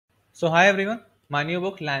So hi everyone, my new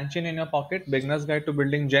book Lanchin in Your Pocket, Beginner's Guide to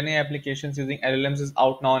Building Gen AI Applications Using LLMs is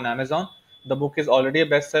out now on Amazon. The book is already a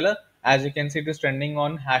bestseller. As you can see, it is trending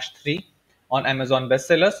on #3 on Amazon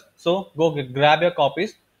bestsellers. So go grab your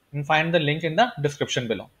copies and find the link in the description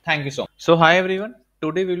below. Thank you so much. So hi everyone,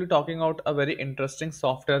 today we will be talking about a very interesting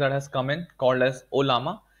software that has come in called as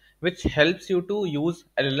Ollama, which helps you to use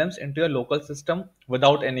LLMs into your local system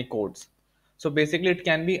without any codes. So basically, it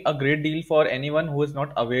can be a great deal for anyone who is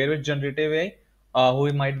not aware with generative AI,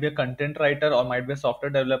 who might be a content writer or might be a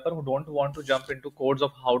software developer who don't want to jump into codes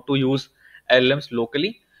of how to use LLMs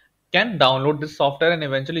locally, can download this software and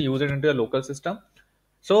eventually use it into your local system.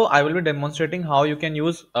 So I will be demonstrating how you can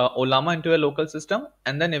use Ollama into a local system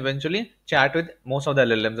and then eventually chat with most of the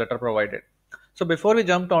LLMs that are provided. So before we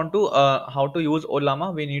jump on to how to use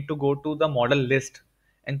Ollama, we need to go to the model list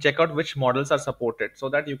and check out which models are supported so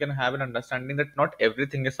that you can have an understanding that not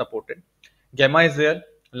everything is supported. Gemma is there,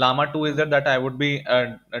 Llama 2 is there that I would be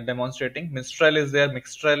demonstrating, Mistral is there,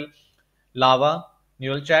 Mixtral, Lava,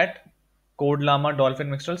 Neural Chat, Code Llama,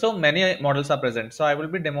 Dolphin Mixtral. So many models are present. So I will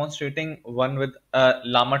be demonstrating one with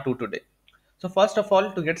Llama 2 today. So first of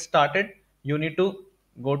all, to get started, you need to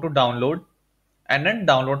go to download and then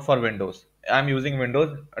download for Windows. I'm using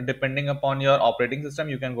Windows. Depending upon your operating system,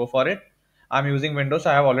 you can go for it. I'm using Windows. So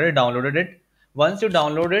I have already downloaded it. Once you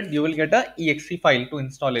download it, you will get a exe file to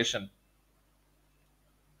installation.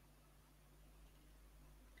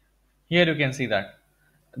 Here you can see that.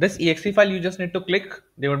 This exe file, you just need to click.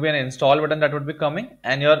 There would be an install button that would be coming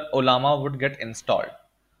and your Ollama would get installed.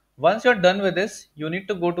 Once you're done with this, you need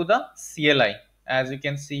to go to the CLI, as you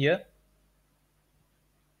can see here,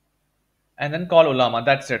 and then call Ollama.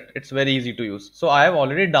 That's it. It's very easy to use. So I have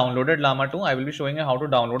already downloaded Llama 2. I will be showing you how to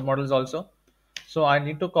download models also. So I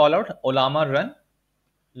need to call out Ollama run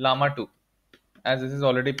Llama 2, as this is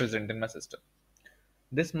already present in my system.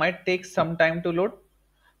 This might take some time to load,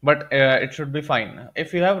 but it should be fine.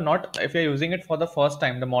 If you have not, if you're using it for the first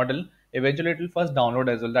time, the model, eventually it will first download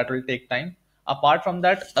as well. That will take time. Apart from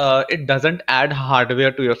that, it doesn't add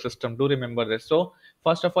hardware to your system. Do remember this. So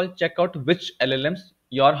first of all, check out which LLMs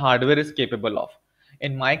your hardware is capable of.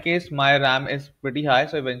 In my case, my RAM is pretty high,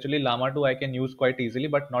 so eventually Llama 2 I can use quite easily,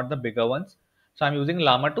 but not the bigger ones. So I'm using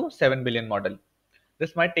Llama 2 7 billion model.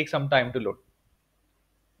 This might take some time to load.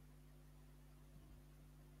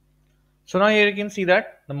 So now here you can see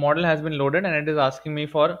that the model has been loaded and it is asking me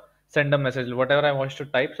for send a message, whatever I want to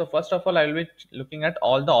type. So first of all, I will be looking at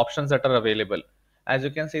all the options that are available. As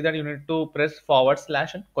you can see that you need to press /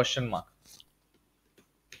 and question mark.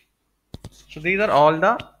 So these are all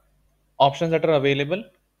the options that are available.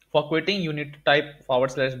 For quitting, you need to type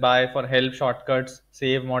 /by for help, shortcuts,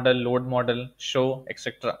 save model, load model, show,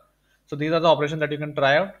 etc. So these are the operations that you can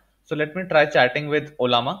try out. So let me try chatting with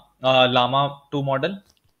Ollama, Llama 2 model.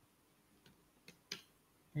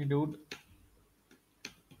 Hey dude.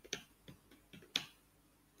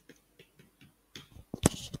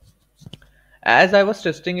 As I was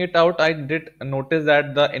testing it out, I did notice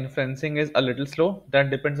that the inferencing is a little slow. That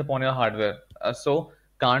depends upon your hardware. So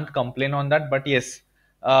can't complain on that. But yes,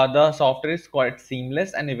 the software is quite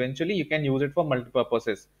seamless and eventually you can use it for multiple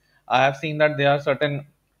purposes. I have seen that there are certain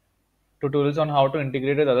tutorials on how to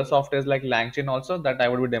integrate with other softwares like LangChain also that I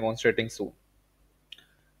would be demonstrating soon.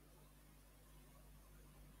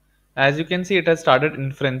 As you can see, it has started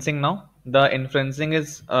inferencing now. The inferencing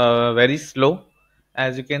is very slow,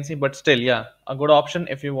 as you can see, but still, yeah, a good option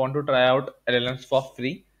if you want to try out LLMs for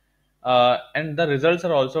free. And the results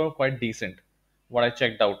are also quite decent, what I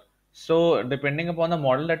checked out. So depending upon the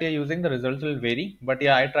model that you're using, the results will vary. But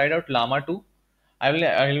yeah, I tried out Llama 2. I will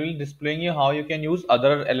be displaying you how you can use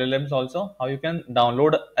other LLMs also, how you can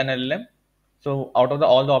download an LLM. So out of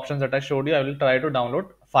all the options that I showed you, I will try to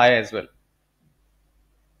download Phi as well.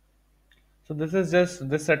 So this is just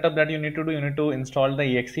this setup that you need to do. You need to install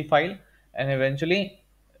the exe file and eventually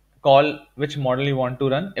call which model you want to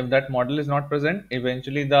run. If that model is not present,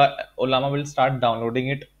 eventually the Ollama will start downloading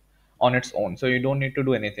it on its own. So you don't need to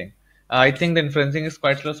do anything. I think the inferencing is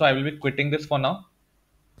quite slow, so I will be quitting this for now.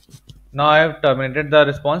 Now I have terminated the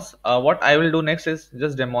response. What I will do next is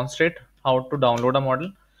just demonstrate how to download a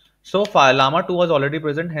model. So Llama 2 was already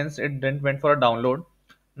present, hence it didn't went for a download.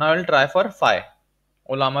 Now I will try for Phi.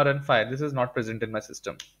 Ollama run Phi. This is not present in my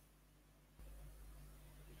system.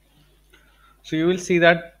 So you will see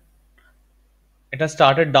that it has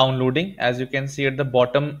started downloading. As you can see at the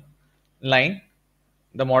bottom line,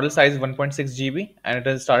 the model size 1.6 GB and it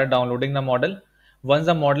has started downloading the model. Once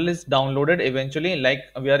the model is downloaded, eventually like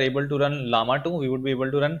we are able to run Llama 2, we would be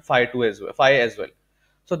able to run Phi 2 as well, Phi as well.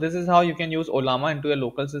 So this is how you can use Ollama into a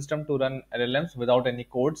local system to run LLMs without any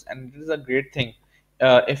codes, and this is a great thing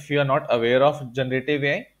if you are not aware of generative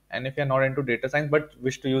AI and if you are not into data science but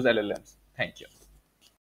wish to use LLMs. Thank you.